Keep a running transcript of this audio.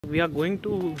We are going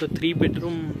to the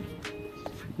 3-bedroom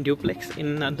duplex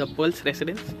in the Pearl's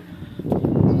residence.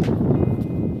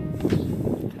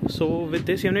 So with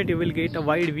this unit you will get a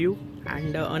wide view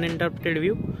and uninterrupted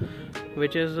view,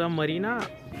 which is a marina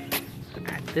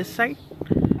at this side,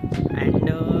 and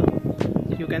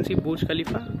you can see Burj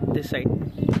Khalifa this side.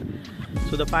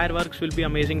 So the fireworks will be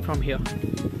amazing from here.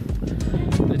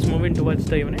 Let's move in towards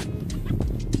the unit.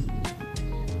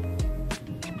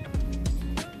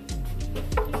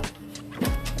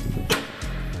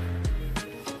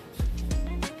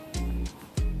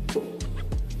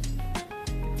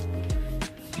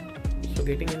 So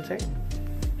getting inside,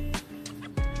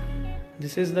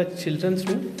 this is the children's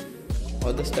room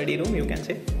or the study room, you can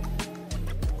say.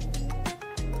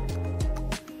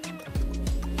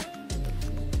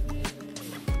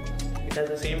 It has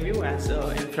the same view as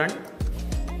in front.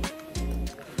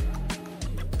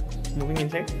 Moving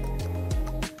inside,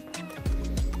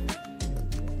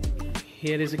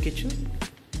 here is a kitchen.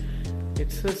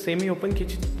 It's a semi-open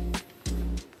kitchen.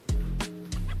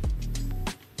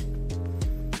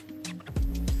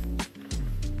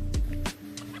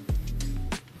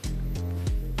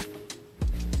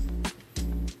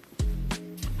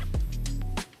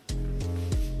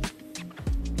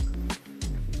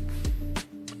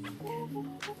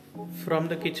 From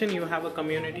the kitchen you have a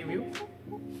community view.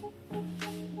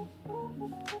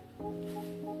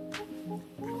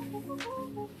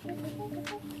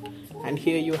 And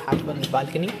here you have a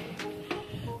balcony,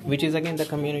 which is again the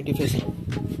community facing.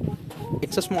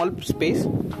 It's a small space,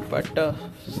 but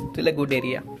still a good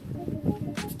area.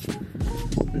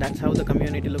 That's how the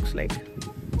community looks like.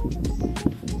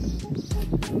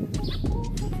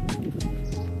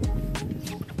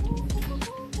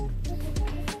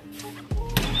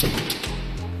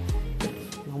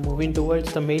 Moving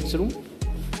towards the maid's room.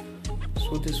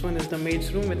 So this one is the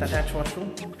maid's room with attached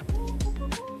washroom.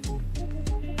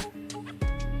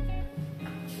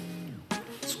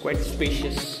 It's quite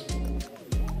spacious.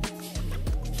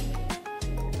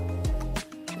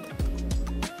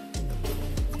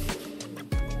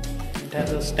 It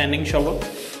has a standing shower.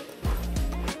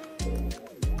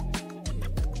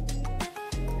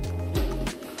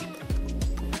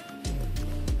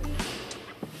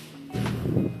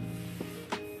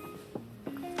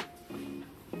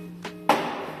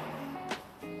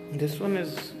 This one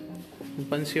is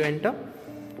once you enter,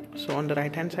 so on the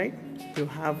right hand side you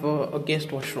have a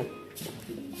guest washroom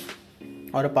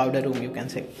or a powder room, you can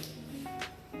say.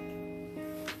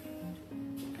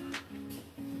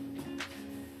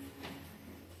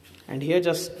 And here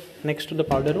just next to the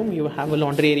powder room you have a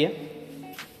laundry area.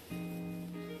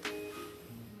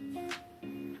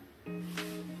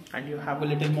 And you have a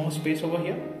little more space over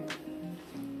here,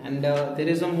 and there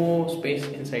is a more space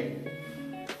inside.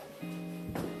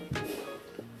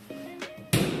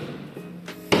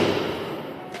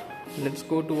 Let's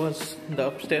go towards the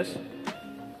upstairs.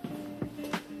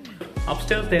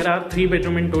 Upstairs there are 3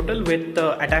 bedrooms in total with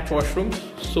attached washrooms.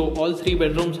 So all 3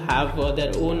 bedrooms have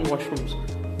their own washrooms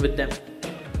with them.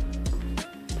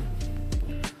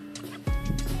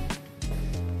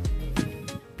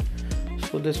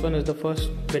 So this one is the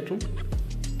first bedroom.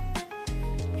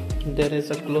 There is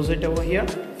a closet over here.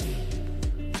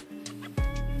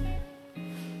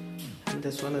 And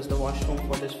this one is the washroom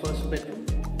for this first bedroom.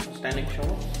 Standing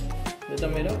shower with a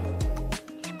mirror,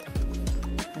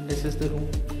 and this is the room.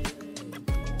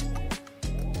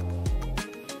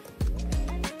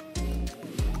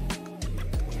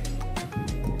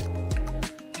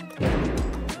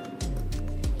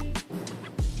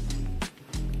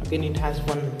 Again it has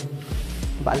one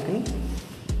balcony.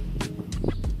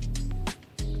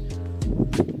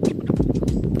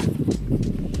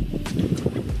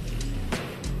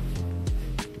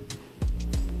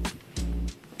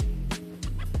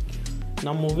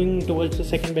 Now moving towards the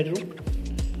second bedroom.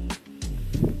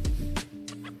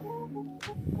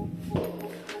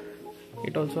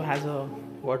 It also has a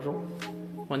wardrobe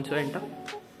once you enter.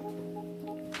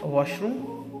 A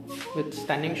washroom with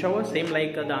standing shower, same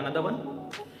like the another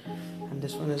one. And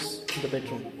this one is the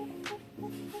bedroom.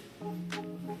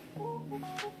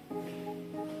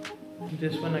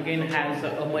 This one again has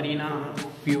a marina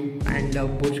view and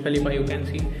Burj Khalifa you can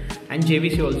see, and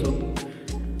JVC also.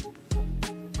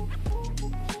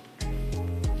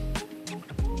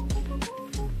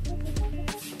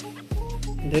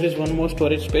 There is one more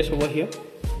storage space over here.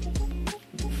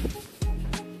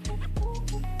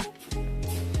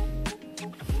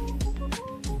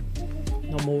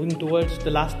 Now moving towards the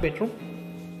last bedroom.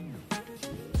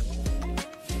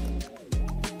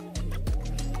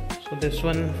 So this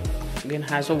one again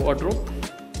has a wardrobe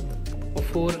of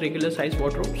 4 regular size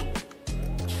wardrobes,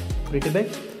 pretty big.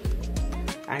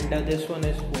 And this one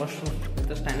is washroom with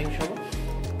a standing shower.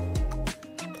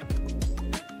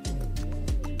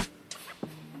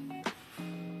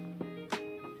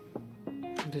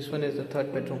 This one is the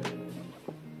third bedroom.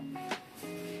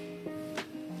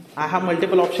 I have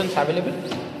multiple options available.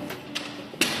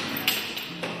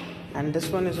 And this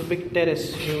one is a big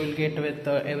terrace you will get with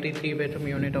every 3-bedroom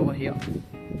unit over here.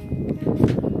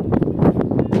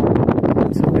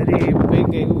 It's a very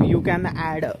big, you can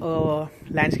add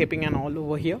landscaping and all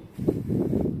over here,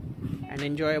 and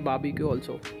enjoy a barbecue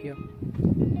also here.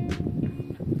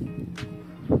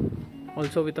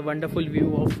 Also with a wonderful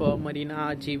view of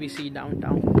Marina, GVC,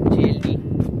 downtown, JLD.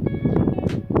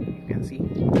 You can see.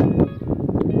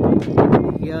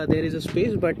 Here there is a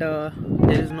space, but there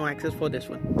is no access for this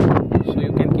one. So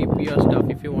you can keep your stuff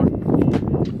if you want.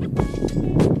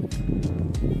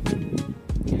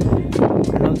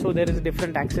 And also there is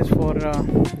different access for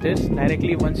this.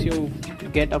 Directly once you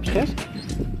get upstairs,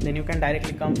 then you can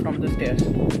directly come from the stairs.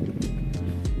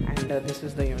 And this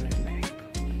is the unit.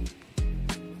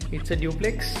 It's a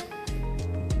duplex,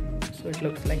 so it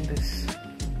looks like this.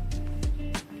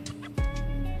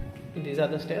 These are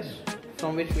the stairs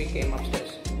from which we came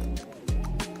upstairs.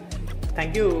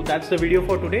 Thank you. That's the video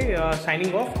for today.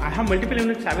 Signing off. I have multiple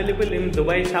units available in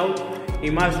Dubai South,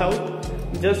 Emaar South.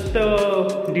 Just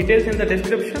details in the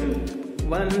description.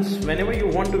 Whenever you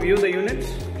want to view the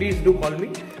units, please do call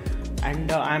me,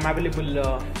 and I am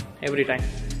available every time.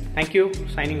 Thank you.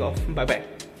 Signing off. Bye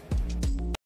bye.